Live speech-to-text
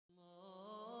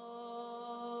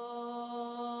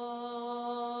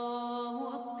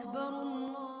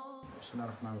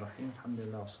Bismillahirrahmanirrahim.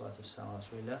 Alhamdulillah wa salatu wassalamu ala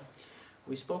rasulillah.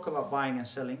 We spoke about buying and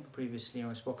selling previously, and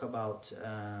we spoke about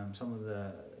some of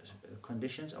the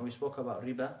conditions, and we spoke about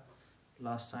riba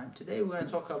last time. Today we're going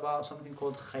to talk about something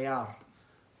called khiyar,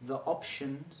 the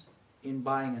options in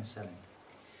buying and selling.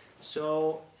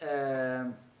 So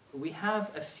we have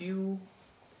a few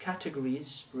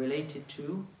categories related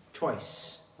to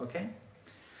choice, okay?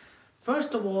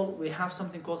 First of all, we have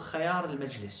something called khiyar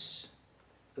al-majlis,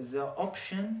 the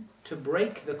option to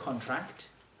break the contract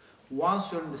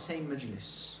whilst you're in the same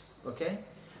majlis, okay?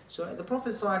 So the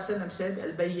Prophet ﷺ said,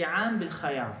 al-bay'an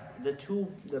bil-khayar, the two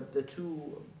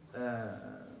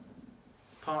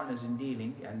partners in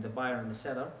dealing, and the buyer and the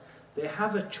seller, they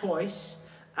have a choice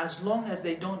as long as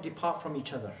they don't depart from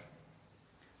each other.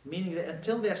 Meaning that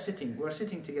until they're sitting, we're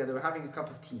sitting together, we're having a cup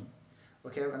of tea,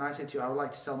 okay? And I say to you, I would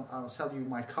like to I'll sell you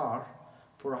my car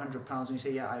for £100, and you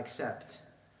say, yeah, I accept.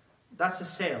 That's a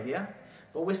sale, yeah?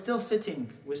 But we're still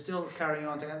sitting, we're still carrying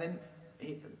on, and then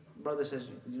brother says,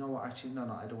 you know what, actually, no,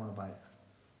 I don't want to buy it.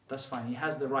 That's fine, he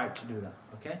has the right to do that,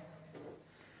 okay?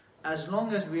 As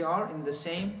long as we are in the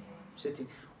same sitting.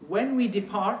 When we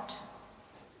depart,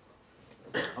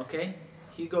 okay,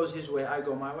 he goes his way, I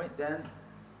go my way, then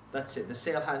that's it. The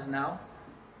sale has now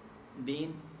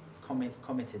been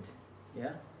committed,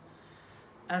 yeah?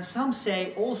 And some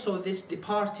say also this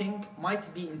departing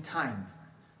might be in time.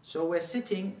 So we're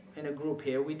sitting in a group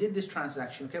here, we did this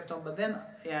transaction, kept on, but then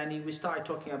we started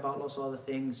talking about lots of other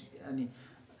things, and he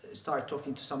started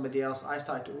talking to somebody else,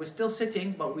 we're still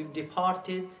sitting, but we've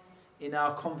departed in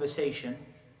our conversation.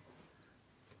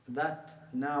 That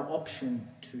now option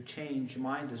to change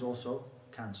mind is also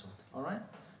cancelled, all right?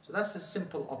 So that's a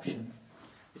simple option.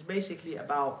 It's basically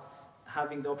about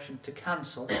having the option to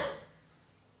cancel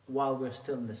while we're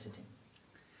still in the sitting.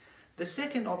 The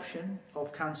second option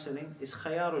of cancelling is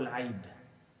khayarul aib,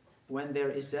 when there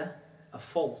is a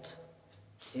fault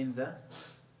in the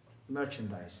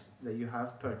merchandise that you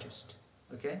have purchased,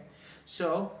 okay?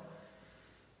 So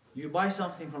you buy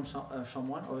something from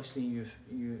someone, obviously you've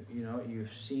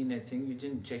seen a thing, you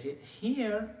didn't check it.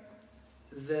 Here,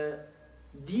 the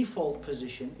default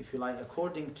position, if you like,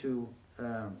 according to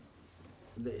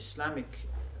the Islamic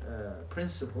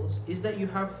principles, is that you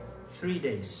have 3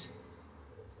 days.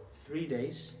 3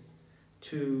 days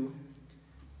to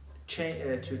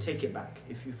take it back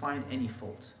if you find any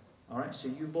fault. All right, so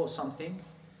you bought something,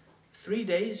 3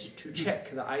 days to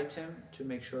check the item to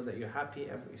make sure that you're happy,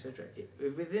 etc.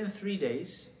 Within 3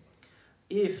 days,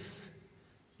 if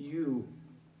you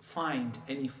find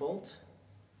any fault,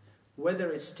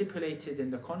 whether it's stipulated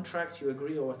in the contract, you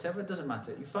agree or whatever, it doesn't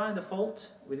matter. You find a fault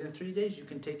within 3 days, you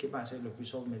can take it back and say, look, you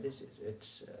sold me this,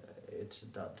 it's a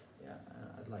dud. Yeah,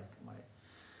 I'd like my.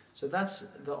 So that's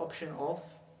the option of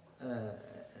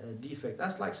defect.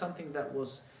 That's like something that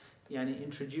was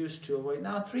introduced to avoid.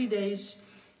 Now 3 days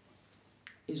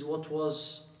is what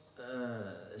was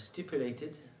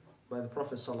stipulated by the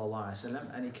Prophet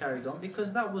ﷺ, and he carried on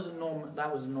because that was a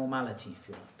normality, if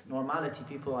you like. Normality,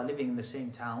 people are living in the same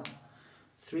town.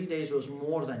 3 days was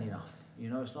more than enough.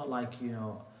 It's not like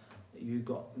you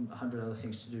got 100 other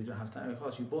things to do, you don't have time. Of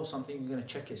course, you bought something, you're going to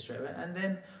check it straight away. And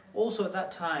then also at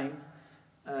that time,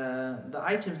 the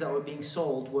items that were being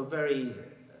sold were very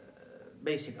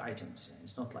basic items.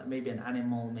 It's not like maybe an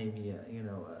animal, maybe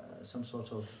some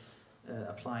sort of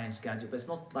appliance gadget, but it's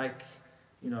not like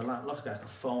like a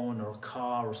phone or a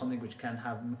car or something which can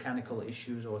have mechanical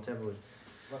issues or whatever.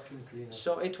 Vacuum cleaner.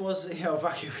 So it was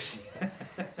vacuum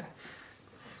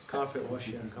carpet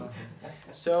washer and carpet.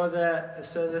 So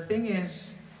the thing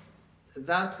is,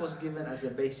 that was given as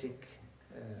a basic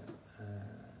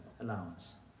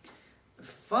allowance.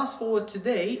 Fast forward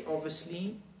today,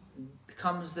 obviously,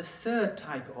 comes the third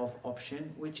type of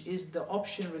option, which is the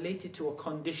option related to a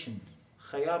condition,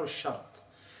 khayar al-shart.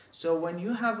 So when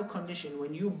you have a condition,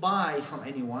 when you buy from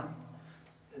anyone,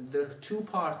 the two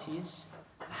parties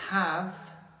have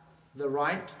the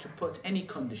right to put any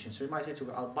condition. So you might say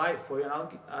to I'll buy it for you,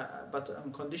 and but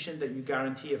on condition that you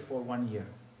guarantee it for 1 year.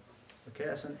 Okay,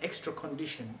 that's an extra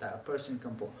condition that a person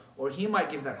can put. Or he might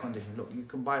give that condition. Look, you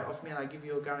can buy it off me and I'll give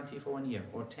you a guarantee for 1 year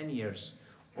or 10 years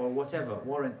or whatever,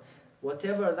 warrant.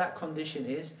 Whatever that condition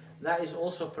is, that is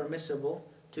also permissible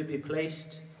to be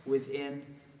placed within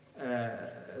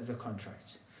the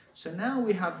contract. So now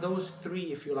we have those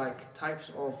three, if you like, types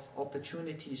of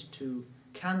opportunities to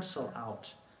cancel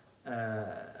out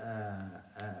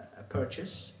a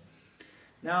purchase.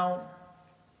 Now,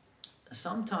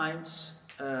 sometimes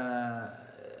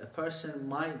a person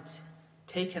might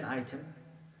take an item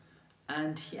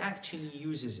and he actually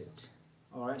uses it.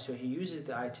 All right, so he uses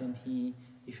the item. He,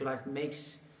 if you like,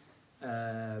 makes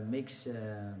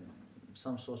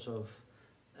some sort of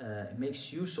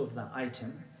makes use of that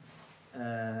item,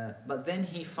 but then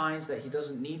he finds that he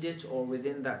doesn't need it, or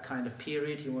within that kind of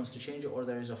period he wants to change it, or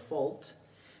there is a fault.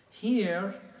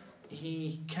 Here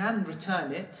he can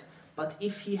return it, but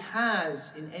if he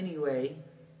has in any way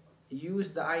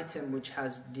used the item which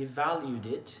has devalued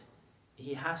it,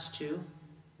 he has to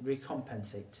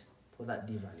recompensate for that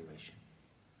devaluation.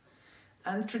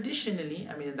 And traditionally,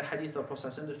 I mean, in the hadith of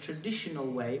Prophet, the traditional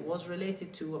way was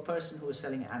related to a person who was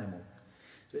selling an animal.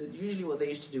 So usually what they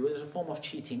used to do, it was a form of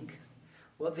cheating.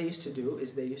 What they used to do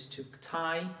is they used to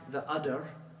tie the udder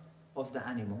of the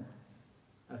animal.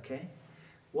 Okay?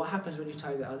 What happens when you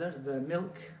tie the udder? The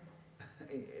milk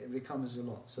it becomes a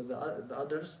lot. So the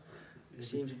udders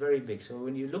seems very big. So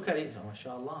when you look at it, oh,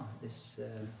 mashallah, this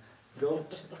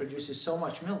goat produces so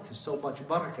much milk, it's so much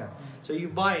barakah. So you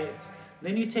buy it,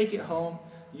 then you take it home,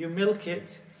 you milk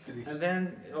it, and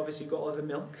then obviously you got all the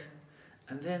milk,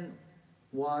 and then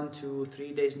 1, 2,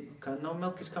 3 days, no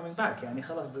milk is coming back. Yani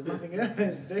khalas, there's nothing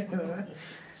else.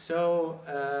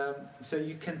 So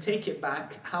you can take it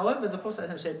back. However, the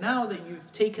Prophet said, now that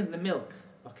you've taken the milk,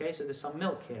 okay, so there's some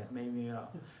milk here, maybe a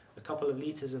couple of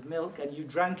liters of milk, and you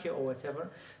drank it or whatever.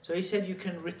 So he said you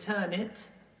can return it,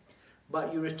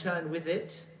 but you return with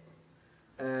it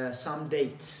some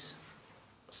dates.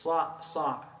 Sa',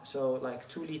 so like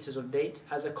 2 liters of dates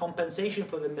as a compensation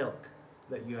for the milk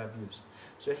that you have used.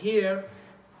 So here,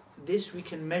 this we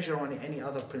can measure on any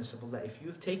other principle, that if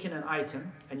you've taken an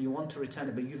item and you want to return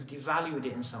it, but you've devalued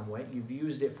it in some way, you've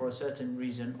used it for a certain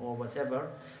reason or whatever,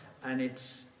 and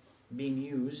it's being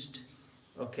used,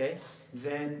 okay,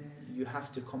 then you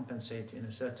have to compensate in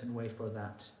a certain way for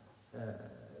that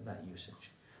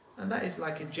usage. And that is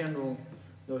like a general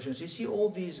notion. So you see all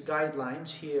these guidelines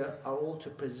here are all to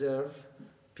preserve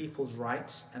people's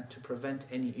rights and to prevent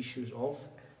any issues of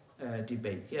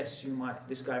debate. Yes,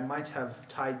 this guy might have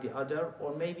tied the udder,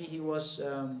 or maybe he was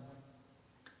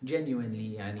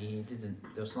genuinely, and he didn't,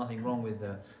 there was nothing wrong with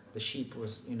the sheep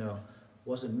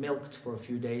wasn't milked for a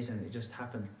few days and it just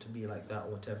happened to be like that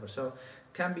or whatever. So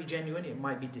it can be genuine, it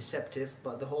might be deceptive,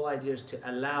 but the whole idea is to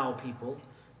allow people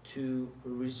to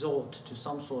resort to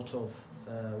some sort of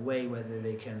way whether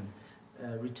they can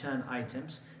return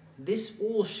items. This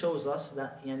all shows us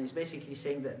that, it's basically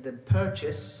saying that the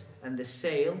purchase and the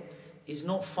sale is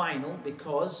not final,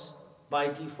 because by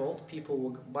default people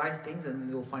will buy things and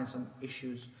they'll find some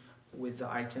issues with the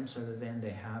item, so that then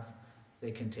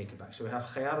they can take it back. So we have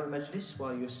khiyar al-majlis,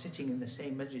 while you're sitting in the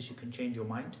same majlis you can change your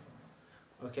mind.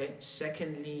 Okay.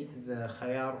 Secondly, the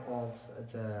khiyar of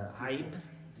the aib,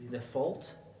 the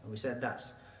fault. And we said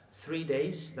that's 3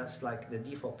 days, that's like the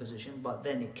default position, but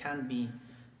then it can be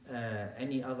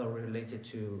any other related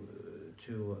to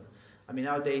I mean,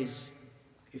 nowadays,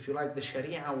 if you like, the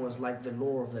Sharia was like the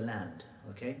law of the land,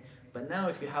 okay? But now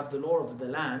if you have the law of the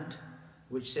land,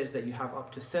 which says that you have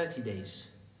up to 30 days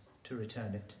to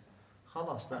return it,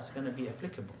 khalas, that's going to be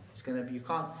applicable. It's going to be, you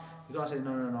can't say,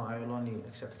 no, I will only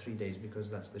accept 3 days because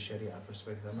that's the Sharia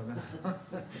perspective. I'm not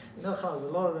going to... No, khalas, the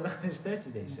law of the land is 30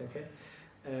 days, okay?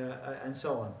 And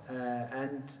so on.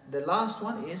 And the last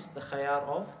one is the khayar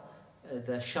of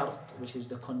the shart, which is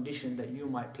the condition that you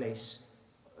might place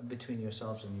between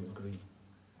yourselves and you agree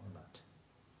on that.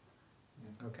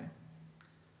 Okay?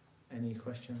 Any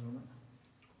questions on that?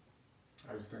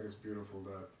 I just think it's beautiful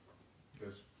that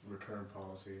this return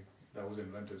policy that was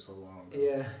invented so long ago.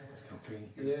 Yeah. Still being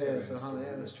used. Yeah,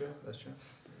 that's true. That's true.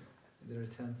 The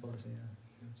return policy, yeah.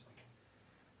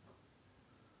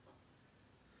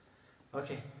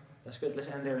 Okay, that's good. Let's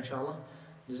end there, inshallah.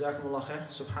 جزاكم الله خير.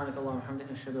 سبحانك اللهم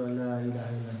وبحمدك نشهد أن لا إله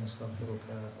إلا أنت نستغفرك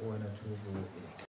ونتوب إليك.